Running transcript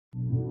Hi,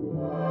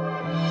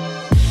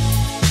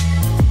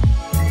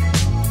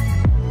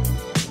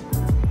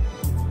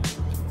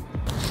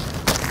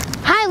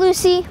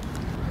 Lucy.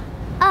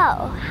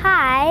 Oh,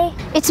 hi.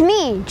 It's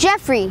me,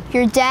 Jeffrey,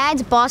 your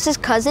dad's boss's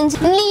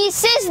cousin's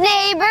niece's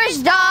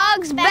neighbor's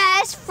dog's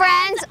best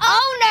friend's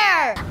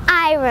owner.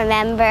 I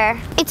remember.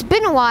 It's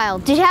been a while.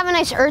 Did you have a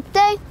nice Earth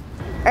Day?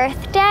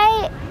 Earth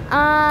Day?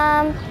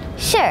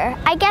 Sure,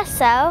 I guess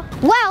so.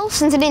 Well,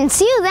 since I didn't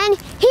see you then,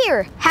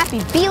 here, happy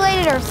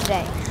belated Earth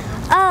Day.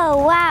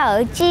 Oh,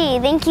 wow. Gee,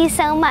 thank you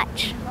so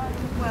much.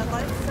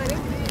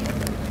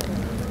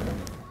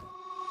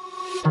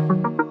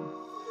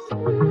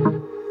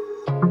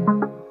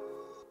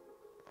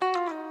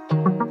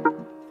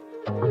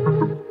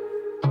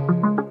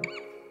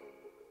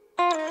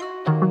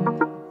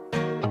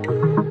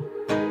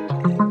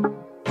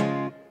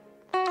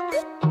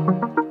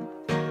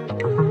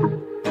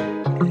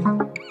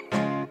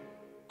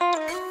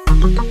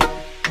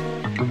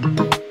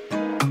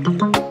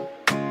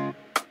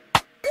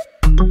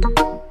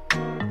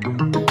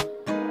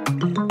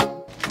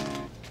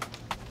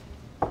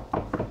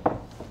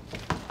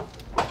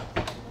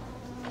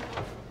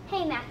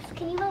 Hey Max,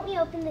 can you help me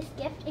open this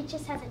gift? It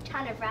just has a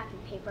ton of wrapping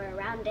paper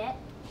around it.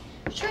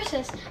 Sure,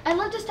 sis. I'd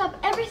love to stop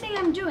everything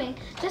I'm doing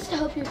just to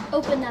help you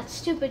open that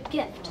stupid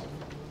gift.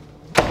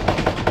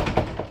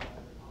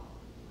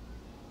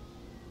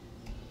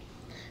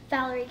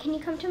 Valerie, can you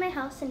come to my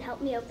house and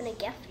help me open a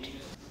gift?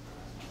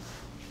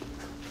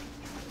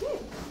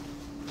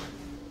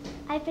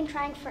 I've been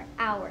trying for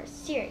hours.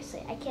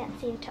 Seriously, I can't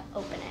seem to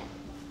open it.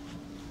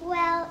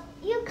 Well,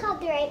 you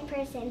called the right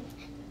person.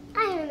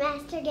 I'm a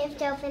master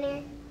gift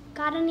opener.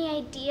 Got any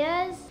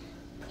ideas?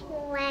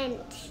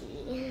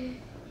 Plenty.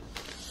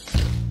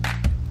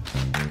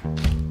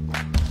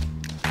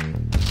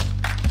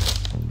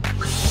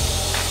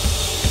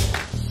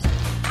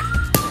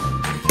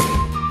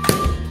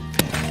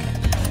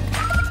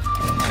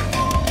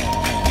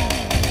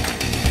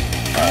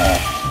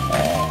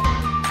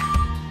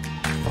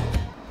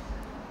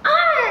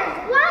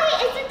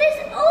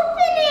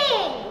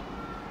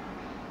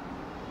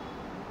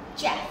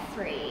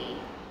 Jeffrey.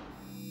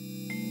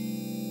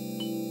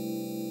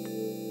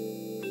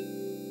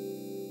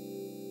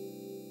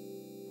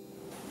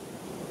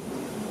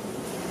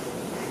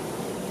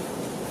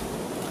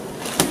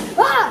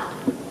 Ah!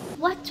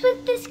 What's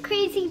with this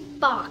crazy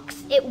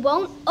box? It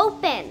won't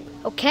open.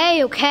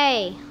 Okay.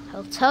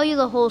 I'll tell you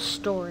the whole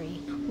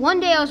story. One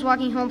day I was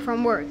walking home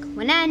from work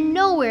when out of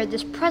nowhere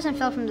this present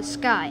fell from the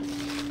sky.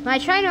 When I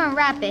tried to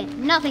unwrap it,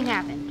 nothing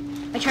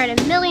happened. I tried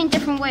a million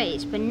different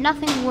ways, but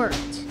nothing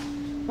worked.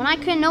 When I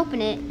couldn't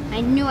open it,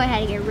 I knew I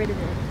had to get rid of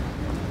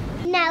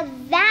it. Now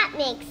that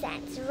makes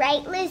sense,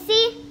 right,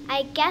 Lucy?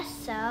 I guess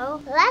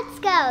so. Let's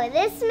go.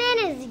 This man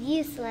is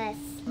useless.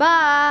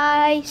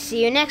 Bye!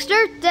 See you next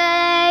Earth Day!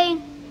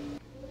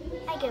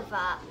 I give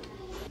up.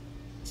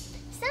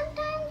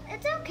 Sometimes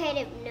it's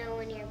okay to know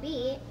when you're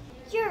beat.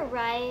 You're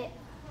right.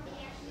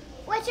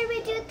 What should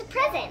we do with the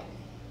present?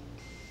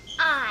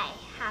 I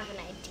have an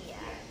idea.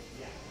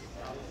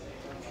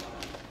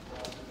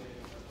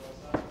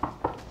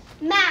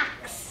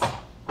 Max!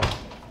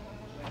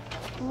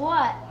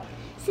 What?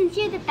 Since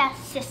you're the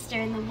best sister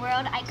in the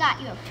world, I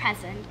got you a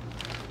present.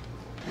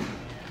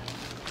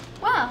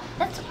 Wow,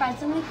 that's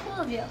surprisingly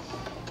cool of you.